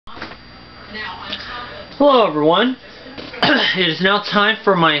Hello everyone. It is now time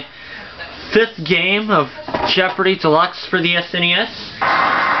for my 5th game of Jeopardy Deluxe for the SNES.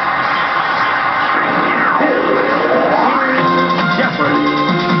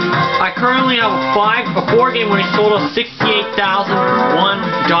 I currently have a 4 game winning total of $68,001.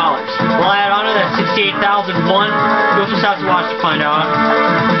 Will I add on to that $68,001? You'll just have to watch to find out.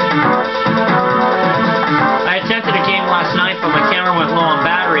 I attempted a game last night, but my camera went low on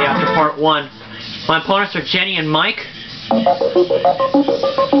battery after part 1. My opponents are Jenny and Mike. Here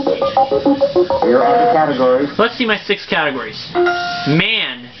are the categories. Let's see my 6 categories.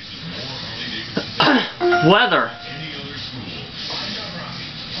 Man. Weather.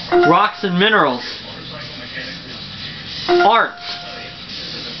 Rocks and minerals. Art.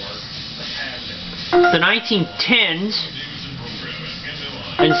 The 1910s.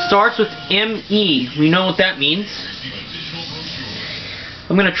 And starts with M-E. We know what that means.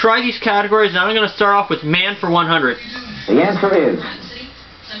 I'm going to try these categories, and I'm going to start off with man for 100. The answer is...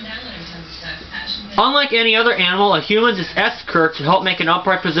 Unlike any other animal, a human is S-curved to help make an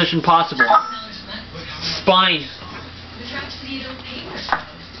upright position possible. Spine.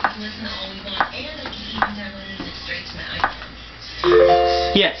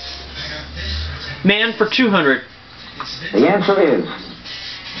 Yes. Man for 200. The answer is...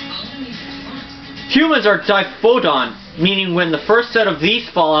 Humans are diphodon, meaning when the first set of these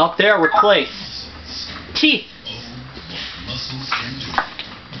fall out, they are replaced. Teeth.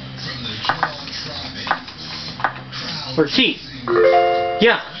 For teeth.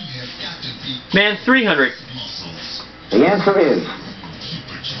 Yeah. Man 300. The answer is...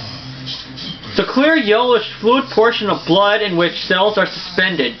 The clear yellowish fluid portion of blood in which cells are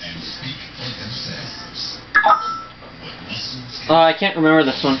suspended. I can't remember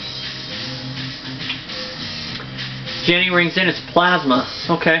this one. Jenny rings in, it's plasma.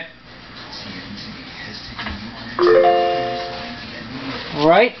 Okay.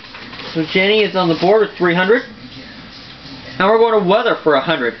 Alright. So Jenny is on the board with 300. Now we're going to weather for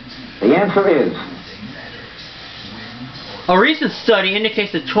 100. The answer is... A recent study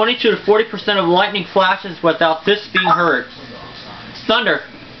indicates that 22 to 40% of lightning flashes without this being heard. Thunder.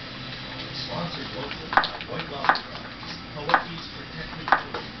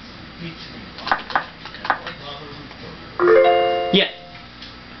 Yeah.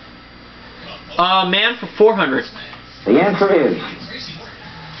 Man for 400. The answer is...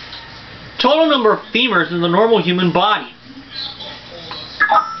 Total number of femurs in the normal human body.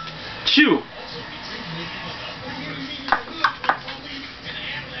 2.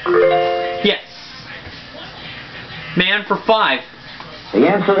 Yes. Man for 5. The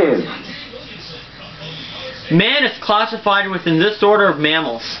answer is... Man is classified within this order of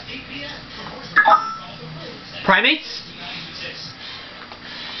mammals. Primates?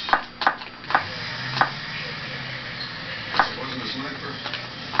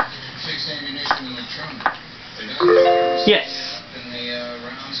 Yes.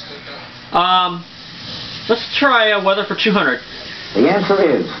 Let's try weather for 200. The answer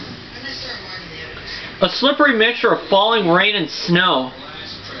is... A slippery mixture of falling rain and snow.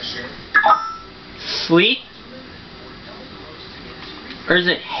 Sleet? Or is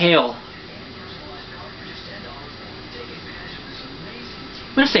it hail?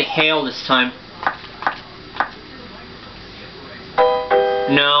 I'm going to say hail this time.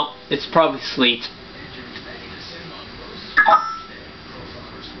 No, it's probably sleet.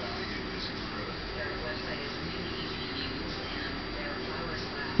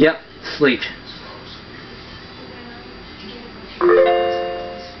 Yep, sleet.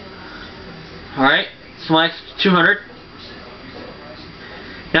 Alright, so my 200.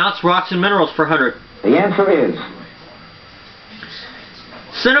 Now it's rocks and minerals for 100. The answer is...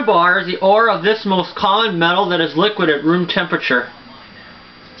 Cinnabar is the ore of this most common metal that is liquid at room temperature.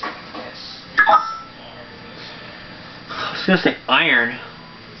 I was going to say iron.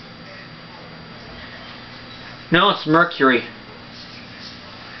 No, it's mercury.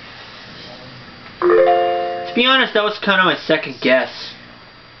 To be honest, that was kind of my second guess.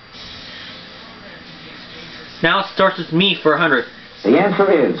 Now it starts with me for 100. The answer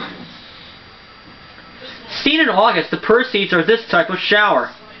is... Seen in August, the Perseids are this type of shower.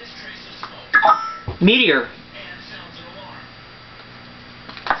 Meteor.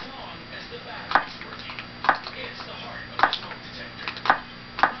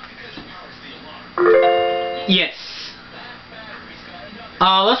 Yes.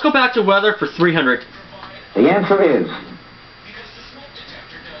 Let's go back to weather for 300. The answer is...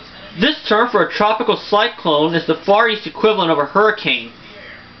 This term for a tropical cyclone is the Far East equivalent of a hurricane.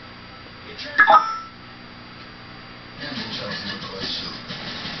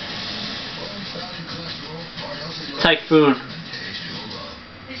 typhoon.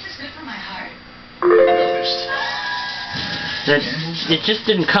 This is good for my heart. It just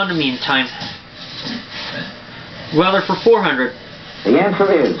didn't come to me in time. Weather for 400. The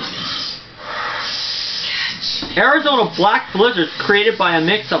answer is Arizona black blizzards created by a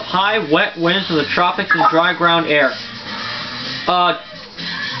mix of high, wet winds from the tropics and dry ground air.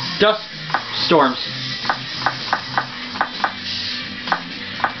 Dust storms.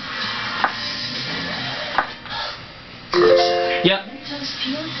 Yep.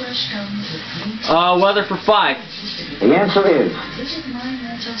 Weather for 5. the answer is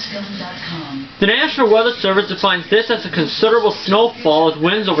The National Weather Service defines this as a considerable snowfall with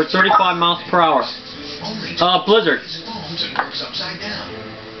winds over 35 miles per hour. Blizzard.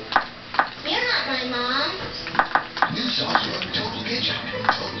 You're not my mom.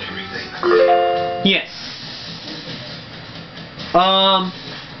 Yes.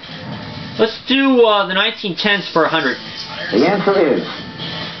 Let's do the 1910s for 100. the answer is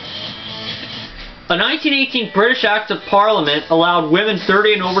A 1918 British Act of Parliament allowed women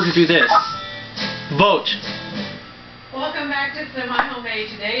 30 and over to do this. Vote. Welcome back to My Homemade.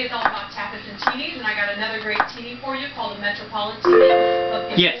 Today is all about tapas and teenies, and I got another great teenie for you called a Metropolitan teenie. But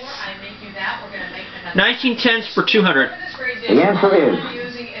before Yes. I make you that, we're going to make another. 1910s for 200. This great dish, The answer is- all I'm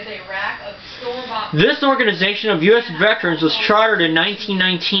using is a rack of store-bought This organization of U.S. veterans was chartered in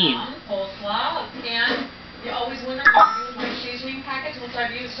 1919. coleslaw, and you always wonder what I do with my seasoning packets. Once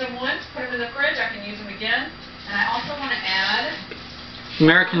I've used them once, put them in the fridge, I can use them again. And I also want to add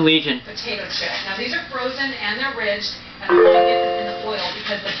American Legion. potato chips. Now these are frozen and they're ridged, and I want to get them in the oil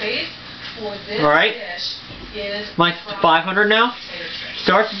because the base for this Alright. dish is Mine's 500 now. potato chips.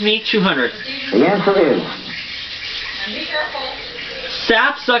 Starts with me, 200. the answer is And be careful.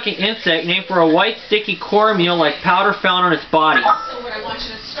 Sap-sucking insect named for a white sticky cornmeal like powder found on its body. So what I want you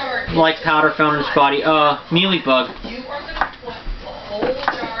to start is Like powder found on its body. Mealybug. you are going to put a whole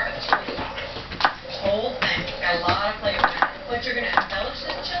jar of chili sauce. The whole thing. It's got a lot of flavor in it. But you're going to embellish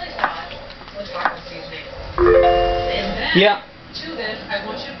this chili sauce with taco seasoning. And then Yep. to this, I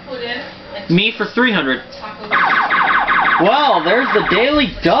want you to put in a Me for 300. taco seasoning. Wow, there's the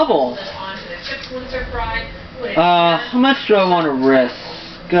daily double. This onto the chips once they're fried. Put it How much do I want to risk?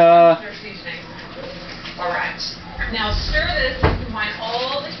 their seasoning. Alright. Now stir this and combine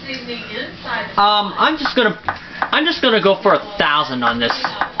all the seasoning inside the I'm just gonna go for 1,000 on this,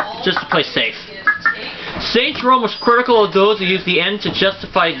 just to play safe. Saint Jerome was critical of those who used the end to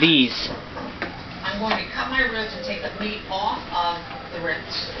justify these. I'm going to cut my ribs and take the meat off of the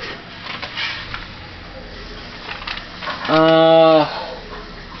ribs.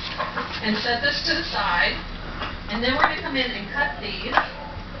 And set this to the side. And then we're going to come in and cut these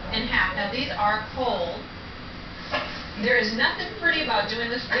in half. Now these are cold. There is nothing pretty about doing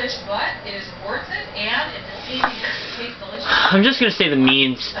this dish, but it is worth it, and it's a seasoning that tastes delicious. I'm just gonna say the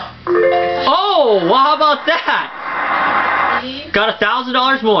means. So, Oh, well, how about that? Got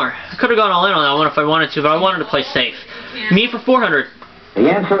 $1,000 more. I could have gone all in on that one if I wanted to, but I wanted to play safe. Me for 400. the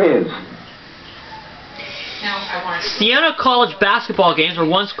answer is now I want to Siena College basketball games were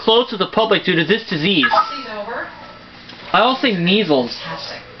once closed to the public due to this disease. these over. I will say measles.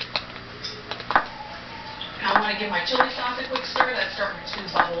 Fantastic. Now I want to give my chili sauce a quick stir. That's starting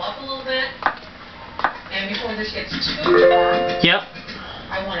to bubble up a little bit. And before this gets too warm, Yep.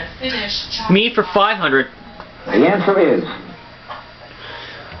 I want to finish chopping. Me for 500. the answer is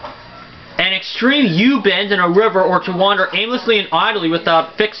An extreme U-bend in a river or to wander aimlessly and idly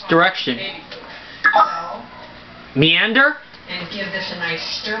without fixed direction. Baby. So, Meander? and give this a nice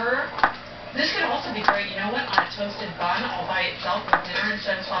stir. This could also be great, you know what, on a toasted bun all by itself with dinner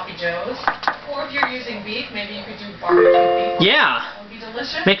instead of sloppy joes. Or if you're using beef, maybe you could do barbecue beef. Yeah. That would be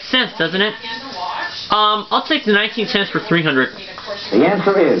delicious. Makes sense, doesn't it? Hand to wash. I'll take the 19 cents for 300. I mean, of course, The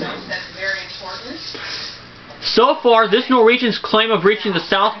answer is- That's very important. So far, this Norwegian's claim of reaching the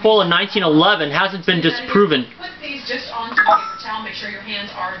South Pole in 1911 hasn't been disproven. Put these just onto a paper towel. Make sure your hands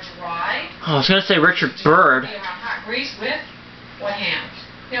are dry. Oh, I was gonna say Richard Byrd. Be around hot grease with what hands?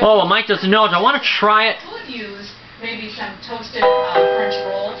 Now, Oh, well, Mike doesn't know. I want to try it. I could use maybe some toasted French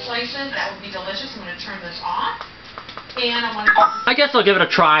roll slices. That would be delicious. I'm going to turn this off. And I want to I guess I'll give it a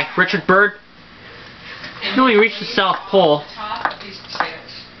try. Richard Byrd. No, he reached the South Pole. Top of these potatoes.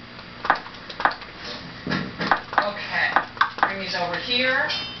 Okay. Bring these over here.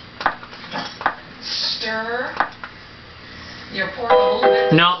 Stir. Your pork a little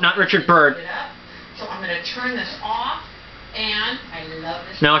bit. No, not Richard Byrd. It up. So I'm going to turn this off. And I love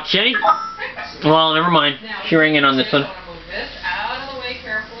this. Now, Jenny... Well, never mind. Now, Shearing in on this one. I'm going to move this out of the way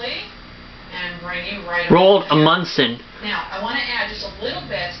carefully and bring you right Rolled over here. Amundsen. Now, I want to add just a little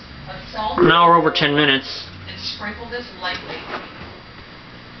bit of salt An hour over 10 minutes. and sprinkle this lightly.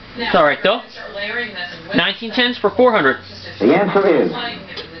 It's alright though. Start layering this and 1910s for 400. The answer is. You can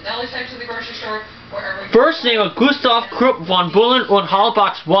get it in the deli section of the grocery store, wherever you First name of Gustav Krupp von Bullen und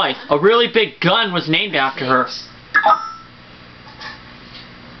Halbach's wife. A really big gun was named after her.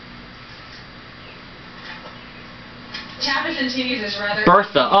 Tapas and TVs is rather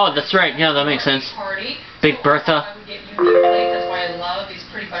Bertha. Oh, that's right. Yeah, that makes sense. Party. Big So Bertha. I would get unique plates. That's why I love these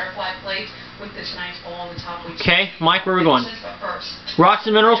pretty butterfly plates with this nice bowl on the top. Okay, Mike, where are we going? But first, Rocks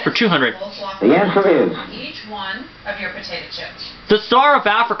and Minerals for 200. The answer is. Each one of your potato chips. The Star of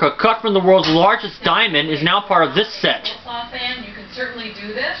Africa, cut from the world's largest diamond, is now part of this set. Claw fan, you can certainly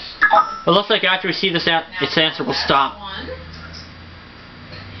do this. It looks like after we see this, its answer will stop.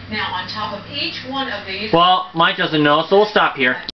 Now on top of each one of these. Well, Mike doesn't know, so we'll stop here.